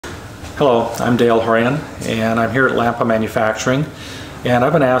Hello, I'm Dale Horan, and I'm here at Lamppa Manufacturing, and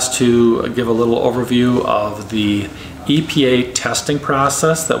I've been asked to give a little overview of the EPA testing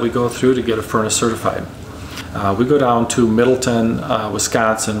process that we go through to get a furnace certified. We go down to Middleton,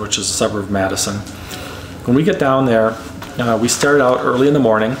 Wisconsin, which is a suburb of Madison. When we get down there, we start out early in the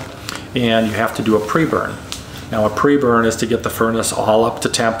morning, and you have to do a pre-burn. Now, a pre-burn is to get the furnace all up to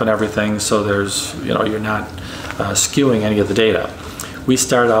temp and everything, so there's, you're not skewing any of the data. We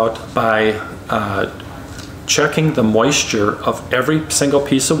start out by checking the moisture of every single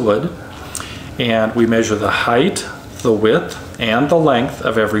piece of wood, and we measure the height, the width, and the length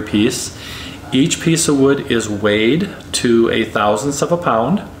of every piece. Each piece of wood is weighed to a thousandth of a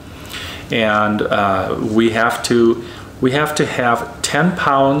pound, and we have to have 10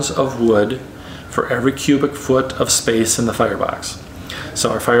 pounds of wood for every cubic foot of space in the firebox. So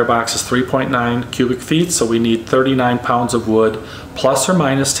our firebox is 3.9 cubic feet, so we need 39 pounds of wood plus or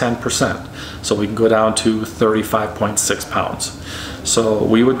minus 10%. So we can go down to 35.6 pounds. So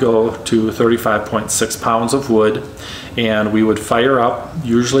we would go to 35.6 pounds of wood, and we would fire up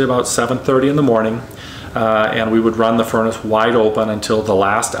usually about 7:30 in the morning, and we would run the furnace wide open until the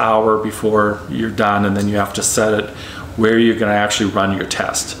last hour before you're done, and then you have to set it where you're going to actually run your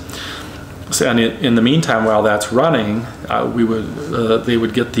test. So, and in the meantime, while that's running, they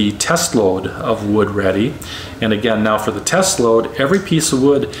would get the test load of wood ready. And again, now for the test load, every piece of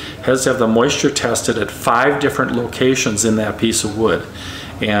wood has to have the moisture tested at 5 different locations in that piece of wood.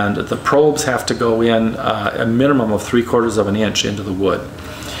 And the probes have to go in a minimum of 3/4 of an inch into the wood.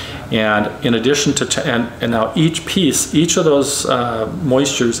 And in addition to, and now each of those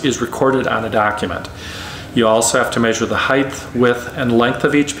moistures is recorded on a document. You also have to measure the height, width, and length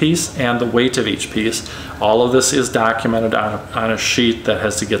of each piece and the weight of each piece. All of this is documented on a sheet that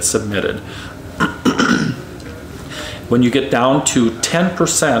has to get submitted. When you get down to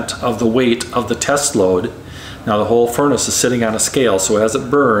 10% of the weight of the test load, now the whole furnace is sitting on a scale, so as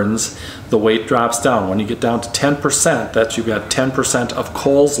it burns, the weight drops down. When you get down to 10%, that's you've got 10% of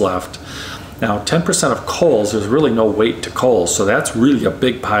coals left. Now 10% of coals, there's really no weight to coals, so that's really a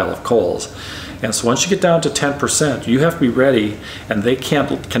big pile of coals. And so once you get down to 10%, you have to be ready, and they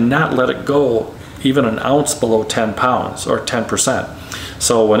cannot let it go even an ounce below 10 pounds or 10%.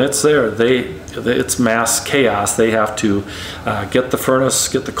 So when it's there, it's mass chaos. They have to get the furnace,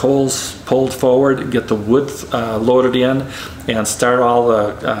 get the coals pulled forward, get the wood loaded in, and start all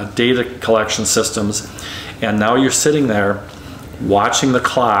the data collection systems. And now you're sitting there watching the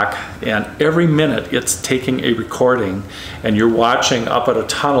clock, and every minute it's taking a recording, and you're watching up at a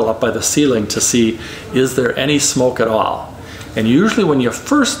tunnel up by the ceiling to see, is there any smoke at all? And usually when you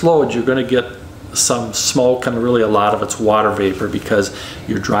first load, you're going to get some smoke, and really a lot of it's water vapor because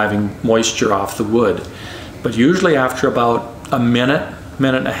you're driving moisture off the wood. But usually after about a minute,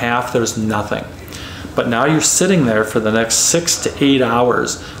 minute and a half, there's nothing. But now you're sitting there for the next 6 to 8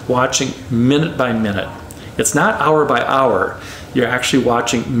 hours watching minute by minute. It's not hour by hour. You're actually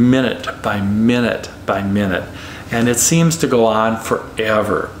watching minute by minute by minute, and it seems to go on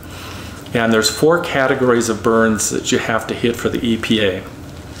forever. And there's 4 categories of burns that you have to hit for the EPA.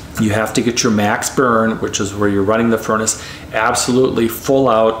 You have to get your max burn, which is where you're running the furnace absolutely full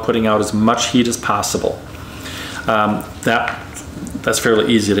out, putting out as much heat as possible. That's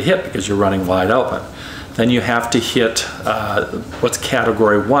fairly easy to hit because you're running wide open. Then you have to hit what's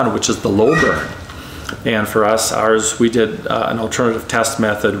category 1, which is the low burn. And for us, we did an alternative test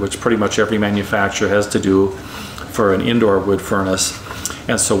method, which pretty much every manufacturer has to do for an indoor wood furnace.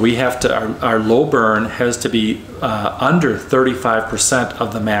 And so we have to, our low burn has to be under 35%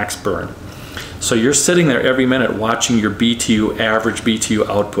 of the max burn. So you're sitting there every minute watching your BTU, average BTU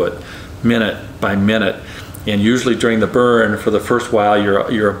output, minute by minute. And usually during the burn, for the first while,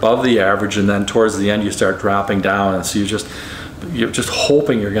 you're above the average, and then towards the end you start dropping down. And so you're just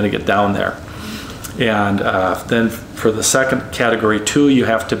hoping you're going to get down there. And then for the second category 2, you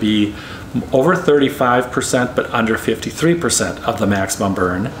have to be over 35% but under 53% of the maximum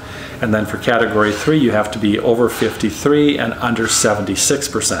burn. And then for category 3, you have to be over 53 and under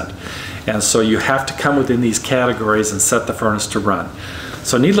 76%. And so you have to come within these categories and set the furnace to run.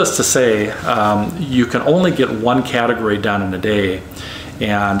 So needless to say, you can only get 1 category done in a day.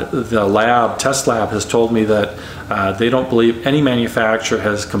 And the test lab has told me that they don't believe any manufacturer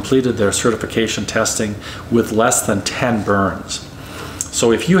has completed their certification testing with less than 10 burns.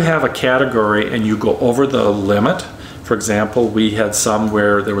 So if you have a category and you go over the limit, for example, we had some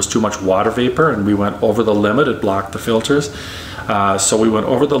where there was too much water vapor and we went over the limit, it blocked the filters. So we went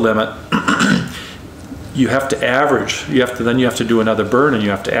over the limit. You have to average, then you have to do another burn, and you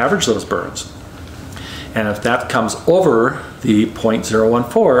have to average those burns. And if that comes over the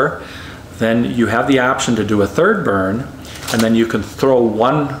 0.014, then you have the option to do a third burn, and then you can throw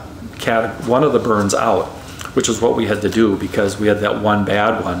one of the burns out, which is what we had to do because we had that one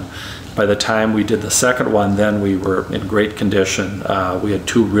bad one. By the time we did the second one, then we were in great condition. We had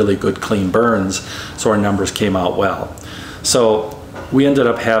 2 really good clean burns, so our numbers came out well. So we ended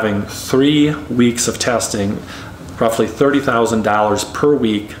up having 3 weeks of testing, roughly $30,000 per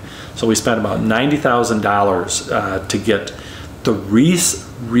week. So we spent about $90,000 to get the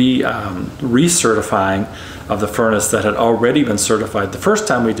recertifying of the furnace that had already been certified. The first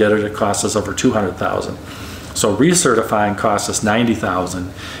time we did it, it cost us over $200,000. So recertifying cost us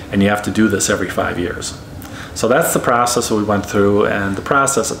 $90,000, and you have to do this every 5 years. So that's the process that we went through, and the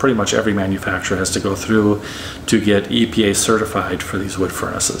process that pretty much every manufacturer has to go through to get EPA certified for these wood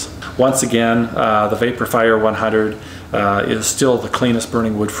furnaces. Once again, the Vapor-Fire 100 is still the cleanest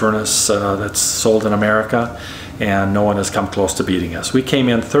burning wood furnace that's sold in America, and no one has come close to beating us. We came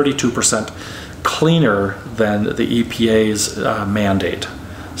in 32% cleaner than the EPA's mandate,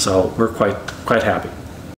 so we're quite happy.